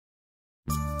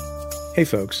Hey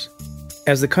folks,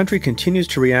 as the country continues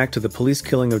to react to the police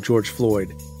killing of George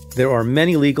Floyd, there are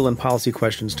many legal and policy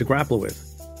questions to grapple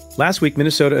with. Last week,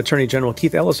 Minnesota Attorney General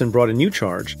Keith Ellison brought a new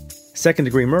charge,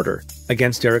 second-degree murder,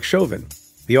 against Derek Chauvin,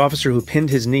 the officer who pinned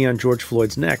his knee on George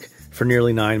Floyd's neck for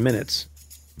nearly 9 minutes.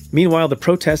 Meanwhile, the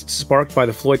protests sparked by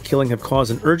the Floyd killing have caused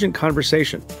an urgent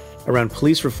conversation around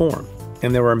police reform,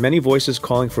 and there are many voices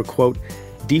calling for, quote,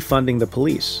 defunding the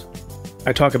police.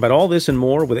 I talk about all this and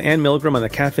more with Ann Milgram on the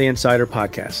Cafe Insider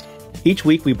podcast. Each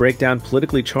week, we break down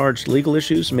politically charged legal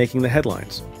issues making the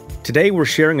headlines. Today, we're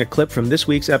sharing a clip from this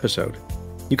week's episode.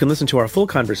 You can listen to our full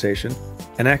conversation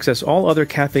and access all other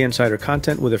Cafe Insider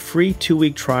content with a free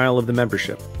 2-week trial of the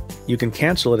membership. You can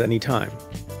cancel at any time.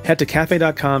 Head to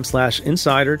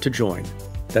cafe.com/insider to join.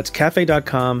 That's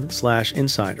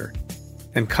cafe.com/insider.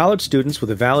 And college students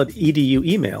with a valid EDU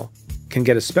email can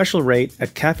get a special rate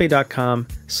at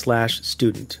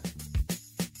cafe.com/student.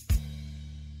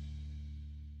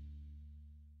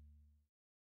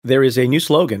 There is a new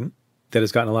slogan that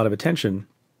has gotten a lot of attention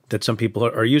that some people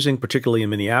are using, particularly in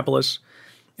Minneapolis,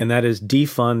 and that is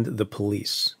defund the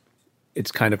police.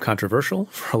 It's kind of controversial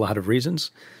for a lot of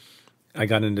reasons. I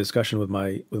got in a discussion with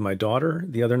my daughter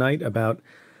the other night about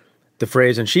the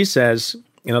phrase, and she says,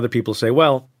 and other people say,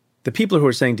 well, the people who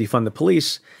are saying defund the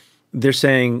police, they're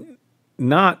saying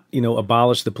not,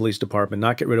 abolish the police department,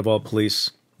 not get rid of all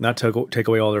police, not take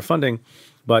away all their funding,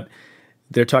 but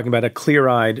they're talking about a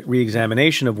clear-eyed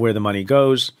reexamination of where the money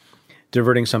goes,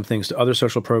 diverting some things to other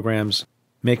social programs,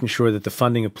 making sure that the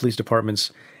funding of police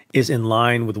departments is in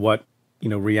line with what,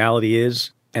 reality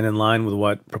is and in line with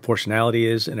what proportionality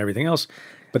is and everything else.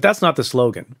 But that's not the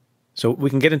slogan. So we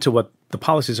can get into what the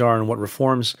policies are and what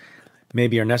reforms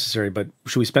maybe are necessary, but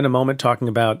should we spend a moment talking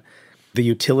about the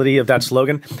utility of that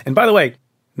slogan? And by the way,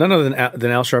 none other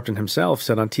than Al Sharpton himself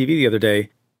said on TV the other day,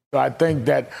 I think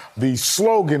that the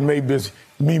slogan may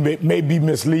be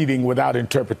misleading without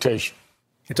interpretation.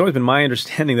 It's always been my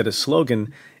understanding that a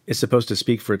slogan is supposed to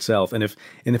speak for itself. And if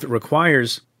it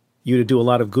requires you to do a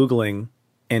lot of Googling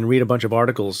and read a bunch of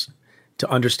articles to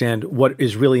understand what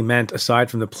is really meant aside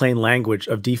from the plain language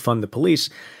of defund the police,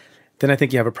 then I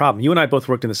think you have a problem. You and I both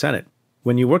worked in the Senate.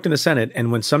 When you worked in the Senate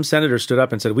and when some senator stood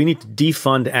up and said, we need to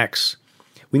defund X,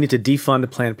 we need to defund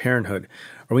Planned Parenthood,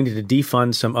 or we need to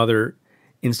defund some other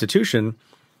institution,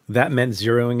 that meant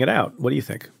zeroing it out. What do you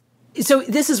think? So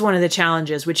this is one of the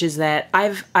challenges, which is that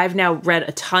I've now read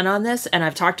a ton on this and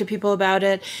I've talked to people about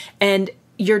it. And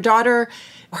your daughter,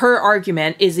 her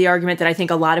argument is the argument that I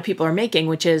think a lot of people are making,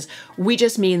 which is we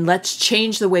just mean let's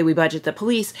change the way we budget the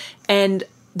police. And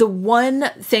the one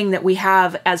thing that we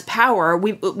have as power,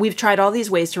 we've tried all these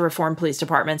ways to reform police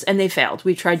departments and they failed.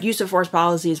 We've tried use of force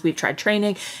policies, we've tried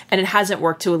training, and it hasn't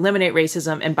worked to eliminate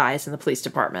racism and bias in the police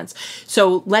departments.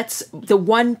 So the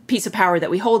one piece of power that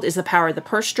we hold is the power of the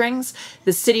purse strings.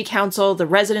 The city council, the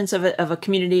residents of a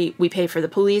community, we pay for the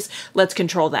police. Let's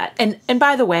control that. And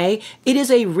by the way, it is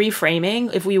a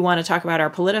reframing, if we want to talk about our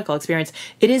political experience,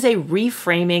 it is a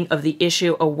reframing of the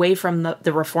issue away from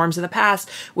the reforms of the past,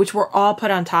 which were all put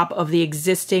on top of the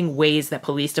existing ways that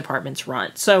police departments run.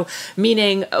 So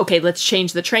meaning, okay, let's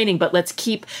change the training, but let's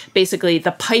keep basically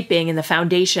the piping and the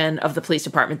foundation of the police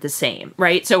department the same,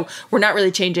 right? So we're not really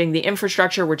changing the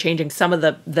infrastructure. We're changing some of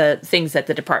the things that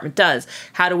the department does.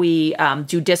 How do we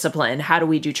do discipline? How do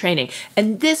we do training?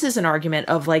 And this is an argument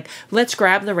of like, let's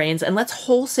grab the reins and let's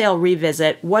wholesale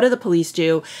revisit what do the police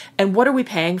do and what are we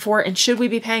paying for? And should we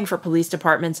be paying for police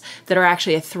departments that are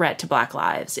actually a threat to Black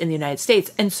lives in the United States?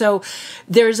 And so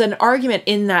there's an argument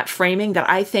in that framing that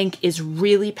I think is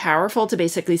really powerful to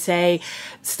basically say,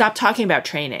 stop talking about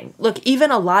training. Look,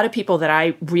 even a lot of people that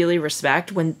I really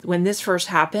respect, when this first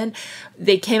happened,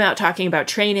 they came out talking about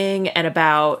training and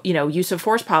about, use of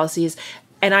force policies.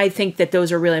 And I think that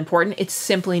those are really important. It's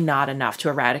simply not enough to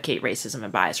eradicate racism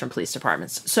and bias from police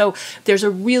departments. So there's a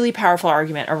really powerful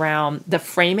argument around the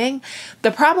framing.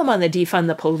 The problem on the defund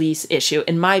the police issue,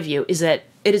 in my view, is that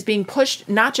it is being pushed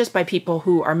not just by people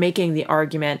who are making the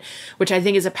argument, which I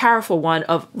think is a powerful one,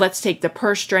 of let's take the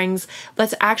purse strings,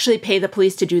 let's actually pay the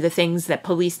police to do the things that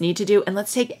police need to do, and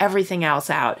let's take everything else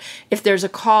out. If there's a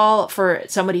call for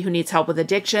somebody who needs help with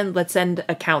addiction, let's send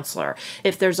a counselor.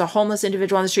 If there's a homeless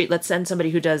individual on the street, let's send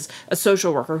somebody who does a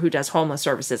social worker who does homeless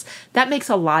services. That makes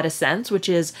a lot of sense, which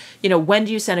is, when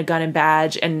do you send a gun and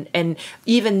badge, and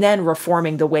even then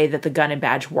reforming the way that the gun and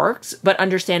badge works, but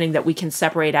understanding that we can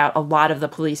separate out a lot of the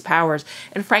police powers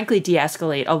and frankly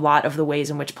de-escalate a lot of the ways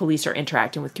in which police are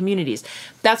interacting with communities.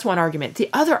 That's one argument. The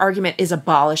other argument is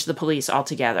abolish the police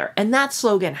altogether. And that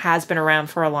slogan has been around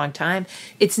for a long time.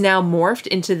 It's now morphed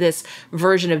into this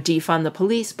version of defund the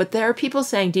police, but there are people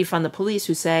saying defund the police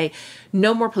who say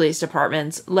no more police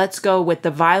departments. Let's go with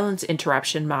the violence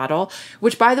interruption model,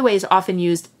 which, by the way, is often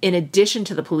used in addition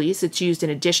to the police. It's used in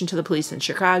addition to the police in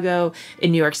Chicago,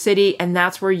 in New York City, and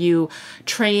that's where you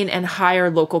train and hire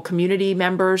local community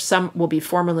members. Some will be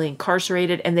formerly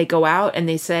incarcerated, and they go out and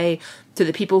they say to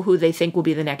the people who they think will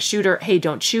be the next shooter, hey,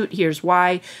 don't shoot. Here's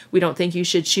why we don't think you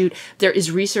should shoot. There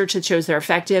is research that shows they're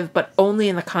effective, but only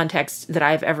in the context that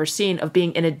I've ever seen of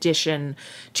being in addition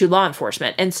to law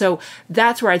enforcement. And so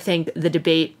that's where I think the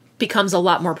debate becomes a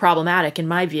lot more problematic in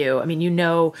my view. I mean,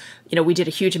 we did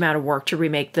a huge amount of work to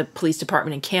remake the police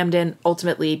department in Camden.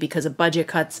 Ultimately, because of budget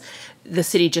cuts, the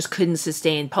city just couldn't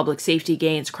sustain public safety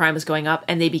gains. Crime was going up,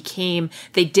 and they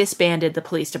disbanded the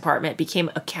police department, became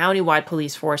a countywide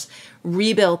police force,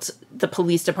 rebuilt the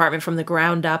police department from the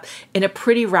ground up in a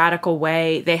pretty radical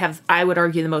way. They have, I would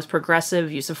argue, the most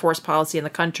progressive use of force policy in the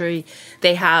country.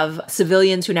 They have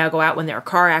civilians who now go out when there are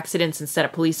car accidents instead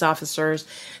of police officers.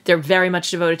 They're very much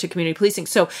devoted to community policing.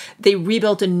 So they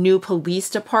rebuilt a new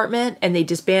police department and they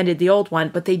disbanded the old one,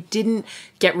 but they didn't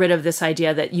get rid of this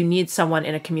idea that you need someone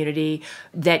in a community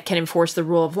that can enforce the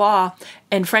rule of law.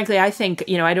 And frankly, I think,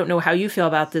 I don't know how you feel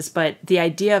about this, but the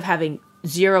idea of having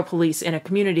zero police in a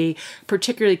community,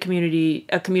 particularly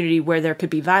a community where there could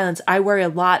be violence, I worry a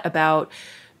lot about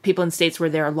people in states where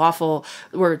there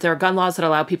are gun laws that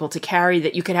allow people to carry,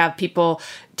 that you could have people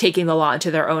taking the law into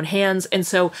their own hands. And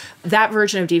so that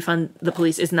version of defund the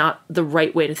police is not the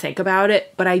right way to think about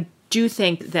it. But I do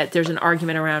think that there's an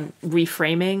argument around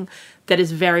reframing that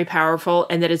is very powerful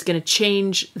and that is going to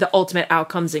change the ultimate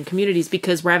outcomes in communities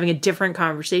because we're having a different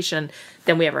conversation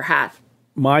than we ever had.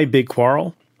 My big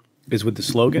quarrel is with the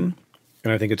slogan,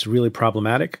 and I think it's really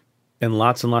problematic. And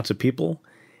lots of people,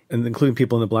 and including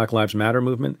people in the Black Lives Matter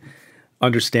movement,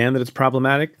 understand that it's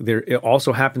problematic. It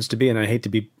also happens to be, and I hate to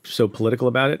be so political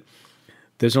about it,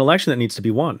 there's an election that needs to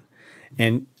be won.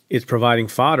 And it's providing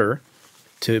fodder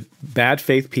to bad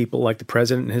faith people like the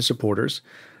president and his supporters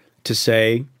to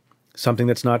say something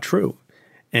that's not true.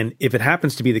 And if it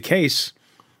happens to be the case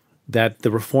that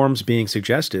the reforms being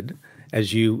suggested,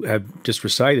 as you have just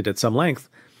recited at some length,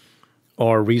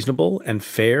 are reasonable and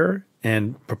fair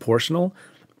and proportional,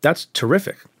 that's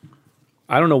terrific.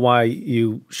 I don't know why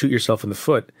you shoot yourself in the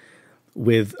foot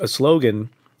with a slogan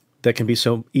that can be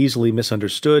so easily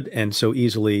misunderstood and so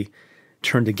easily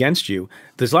turned against you.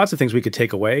 There's lots of things we could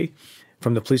take away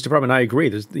from the police department. I agree.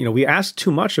 We ask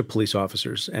too much of police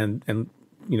officers and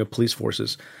police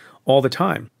forces all the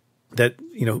time, that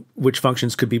which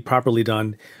functions could be properly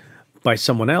done by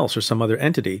someone else or some other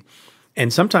entity.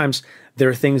 And sometimes there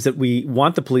are things that we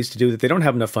want the police to do that they don't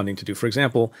have enough funding to do. For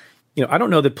example, I don't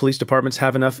know that police departments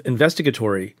have enough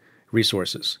investigatory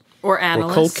resources or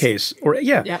analysts or cold case or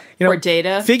or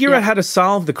data. Figure out how to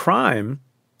solve the crime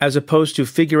as opposed to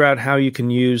figure out how you can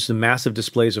use the massive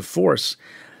displays of force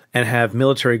and have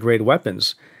military grade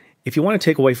weapons. If you want to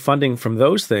take away funding from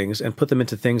those things and put them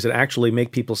into things that actually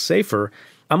make people safer,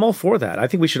 I'm all for that. I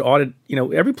think we should audit,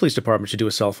 every police department should do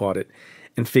a self-audit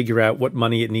and figure out what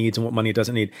money it needs and what money it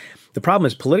doesn't need. The problem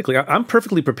is politically, I'm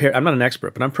perfectly prepared. I'm not an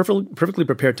expert, but I'm perfectly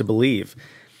prepared to believe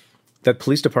that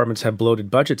police departments have bloated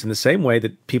budgets in the same way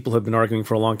that people have been arguing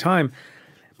for a long time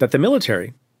that the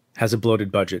military has a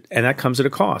bloated budget. And that comes at a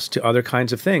cost to other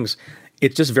kinds of things.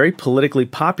 It's just very politically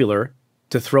popular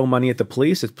to throw money at the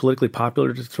police. It's politically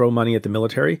popular to throw money at the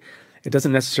military. It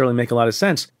doesn't necessarily make a lot of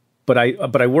sense, but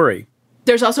I worry.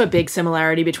 There's also a big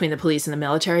similarity between the police and the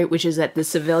military, which is that the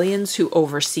civilians who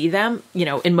oversee them,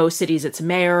 in most cities it's a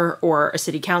mayor or a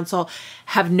city council,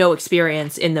 have no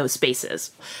experience in those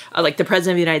spaces. Like the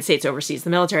president of the United States oversees the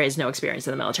military, has no experience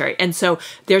in the military. And so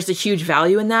there's a huge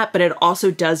value in that, but it also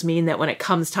does mean that when it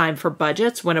comes time for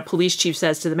budgets, when a police chief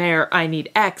says to the mayor, I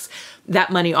need X,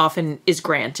 that money often is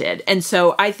granted. And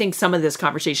so I think some of this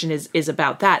conversation is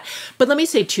about that. But let me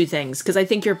say two things, because I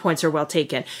think your points are well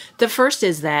taken. The first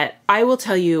is that I will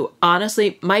tell you,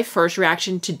 honestly, my first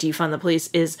reaction to defund the police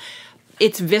is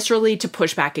it's viscerally to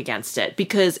push back against it,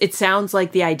 because it sounds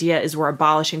like the idea is we're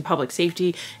abolishing public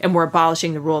safety and we're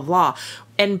abolishing the rule of law.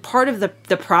 And part of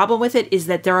the problem with it is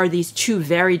that there are these two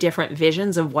very different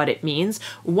visions of what it means,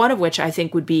 one of which I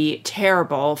think would be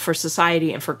terrible for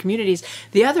society and for communities,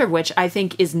 the other of which I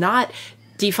think is not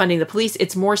defunding the police.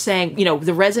 It's more saying,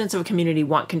 the residents of a community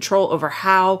want control over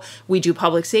how we do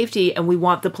public safety, and we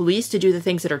want the police to do the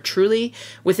things that are truly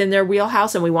within their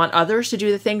wheelhouse, and we want others to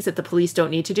do the things that the police don't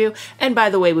need to do. And by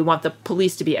the way, we want the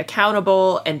police to be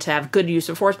accountable and to have good use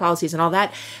of force policies and all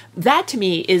that. That to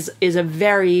me is a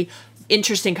very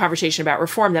interesting conversation about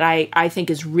reform that I think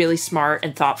is really smart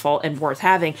and thoughtful and worth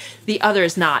having. The other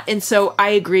is not. And so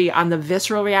I agree on the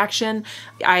visceral reaction.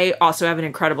 I also have an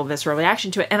incredible visceral reaction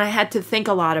to it. And I had to think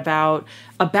a lot about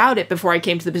it before I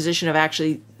came to the position of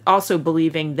actually also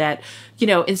believing that,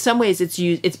 in some ways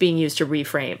it's being used to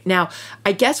reframe. Now,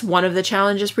 I guess one of the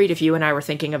challenges, Preet, if you and I were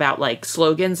thinking about like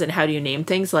slogans and how do you name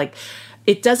things, like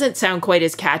it doesn't sound quite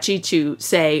as catchy to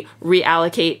say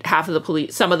reallocate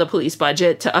some of the police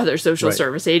budget to other social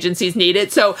service agencies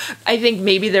needed. So I think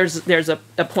maybe there's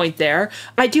a point there.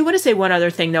 I do want to say one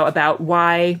other thing though about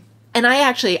why. And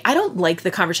I don't like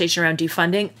the conversation around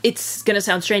defunding. It's going to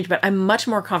sound strange, but I'm much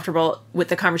more comfortable with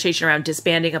the conversation around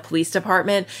disbanding a police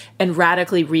department and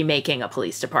radically remaking a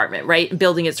police department, right? And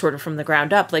building it sort of from the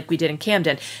ground up like we did in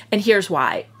Camden. And here's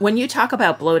why. When you talk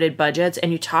about bloated budgets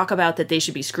and you talk about that they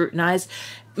should be scrutinized,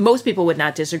 most people would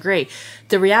not disagree.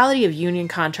 The reality of union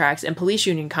contracts and police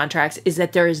union contracts is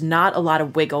that there is not a lot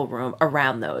of wiggle room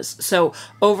around those. So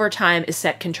overtime is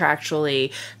set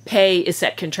contractually, pay is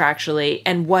set contractually,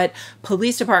 and what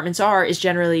police departments are is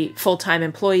generally full-time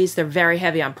employees. They're very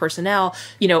heavy on personnel.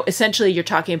 Essentially you're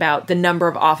talking about the number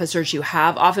of officers you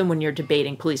have often when you're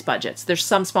debating police budgets. There's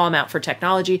some small amount for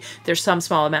technology. There's some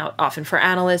small amount often for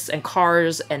analysts and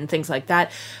cars and things like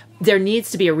that. There needs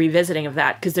to be a revisiting of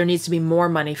that because there needs to be more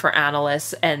money for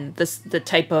analysts and the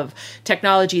type of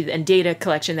technology and data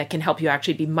collection that can help you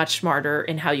actually be much smarter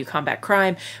in how you combat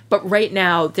crime. But right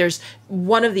now, there's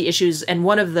one of the issues and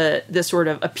one of the sort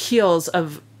of appeals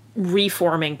of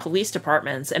reforming police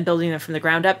departments and building them from the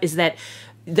ground up is that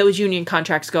those union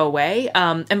contracts go away.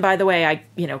 And by the way, I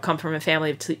come from a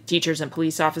family of teachers and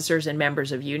police officers and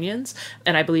members of unions.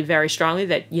 And I believe very strongly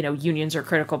that, unions are a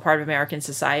critical part of American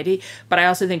society. But I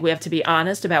also think we have to be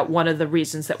honest about one of the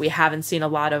reasons that we haven't seen a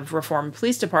lot of reform in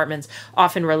police departments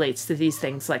often relates to these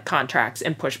things like contracts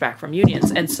and pushback from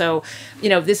unions. And so,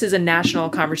 this is a national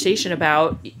conversation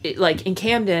about, like in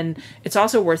Camden, it's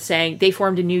also worth saying they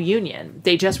formed a new union.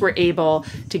 They just were able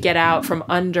to get out from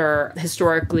under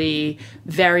historically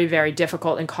very, very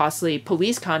difficult and costly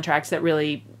police contracts that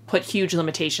really put huge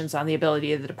limitations on the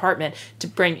ability of the department to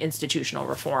bring institutional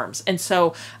reforms. And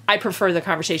so I prefer the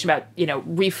conversation about,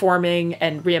 reforming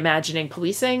and reimagining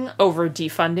policing over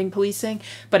defunding policing.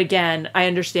 But again, I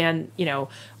understand,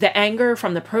 the anger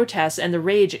from the protests and the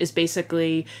rage is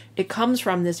basically, it comes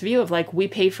from this view of like, we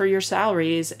pay for your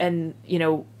salaries and,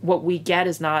 what we get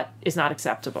is not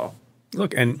acceptable.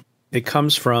 Look, and it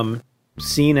comes from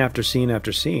scene after scene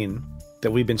after scene that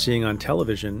we've been seeing on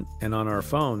television and on our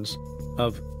phones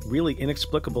of really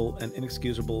inexplicable and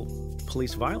inexcusable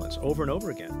police violence over and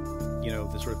over again.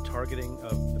 The sort of targeting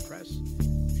of the press,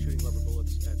 shooting rubber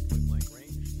bullets at point-blank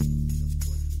range.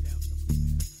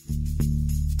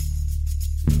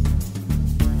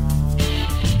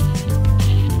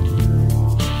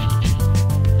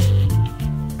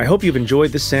 I hope you've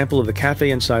enjoyed this sample of the Cafe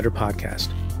Insider podcast.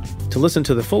 To listen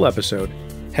to the full episode,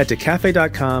 head to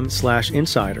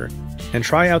cafe.com/insider and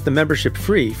try out the membership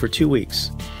free for 2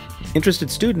 weeks.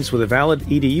 Interested students with a valid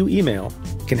EDU email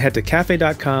can head to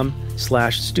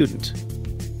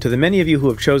cafe.com/student. To the many of you who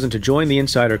have chosen to join the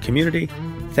Insider community,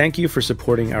 thank you for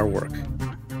supporting our work.